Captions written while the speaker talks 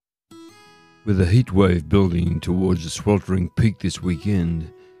With a heat wave building towards a sweltering peak this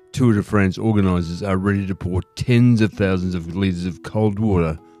weekend, Tour de France organisers are ready to pour tens of thousands of litres of cold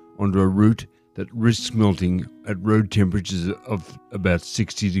water onto a route that risks melting at road temperatures of about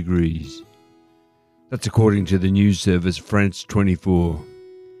 60 degrees. That's according to the news service France 24.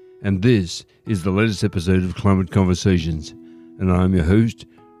 And this is the latest episode of Climate Conversations, and I am your host,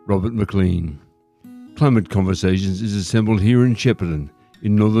 Robert McLean. Climate Conversations is assembled here in Shepparton,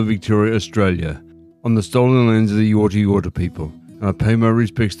 in northern Victoria, Australia, on the stolen lands of the Yorta Yorta people, and I pay my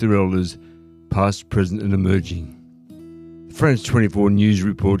respects to their elders, past, present and emerging. The France 24 news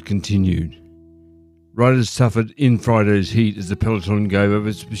report continued. Riders suffered in Friday's heat as the peloton gave up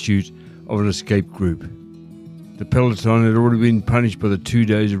its pursuit of an escape group. The peloton had already been punished by the 2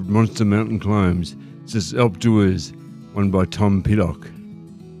 days of monster mountain climbs, such as Alpe d'Huez, won by Tom Pidcock.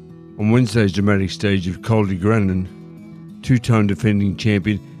 On Wednesday's dramatic stage of Col de Grandin, two-time defending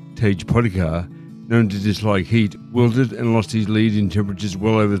champion Tadej Pogačar, known to dislike heat, wilted and lost his lead in temperatures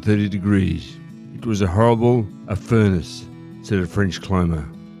well over 30 degrees. It was a furnace, said a French climber.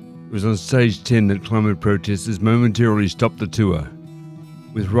 It was on stage 10 that climate protesters momentarily stopped the tour,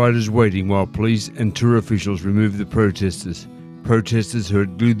 with riders waiting while police and tour officials removed the protesters who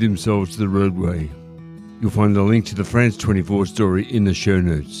had glued themselves to the roadway. You'll find a link to the France 24 story in the show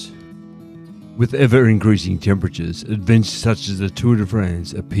notes. With ever-increasing temperatures, adventures such as the Tour de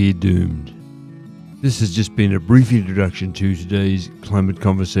France appear doomed. This has just been a brief introduction to today's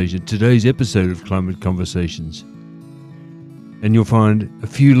episode of Climate Conversations. And you'll find a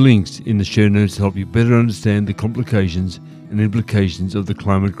few links in the show notes to help you better understand the complications and implications of the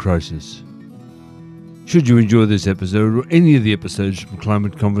climate crisis. Should you enjoy this episode or any of the episodes from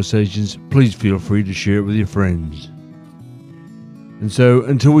Climate Conversations, please feel free to share it with your friends. And so,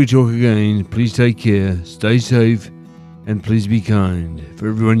 until we talk again, please take care, stay safe, and please be kind, for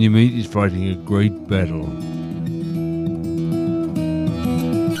everyone you meet is fighting a great battle.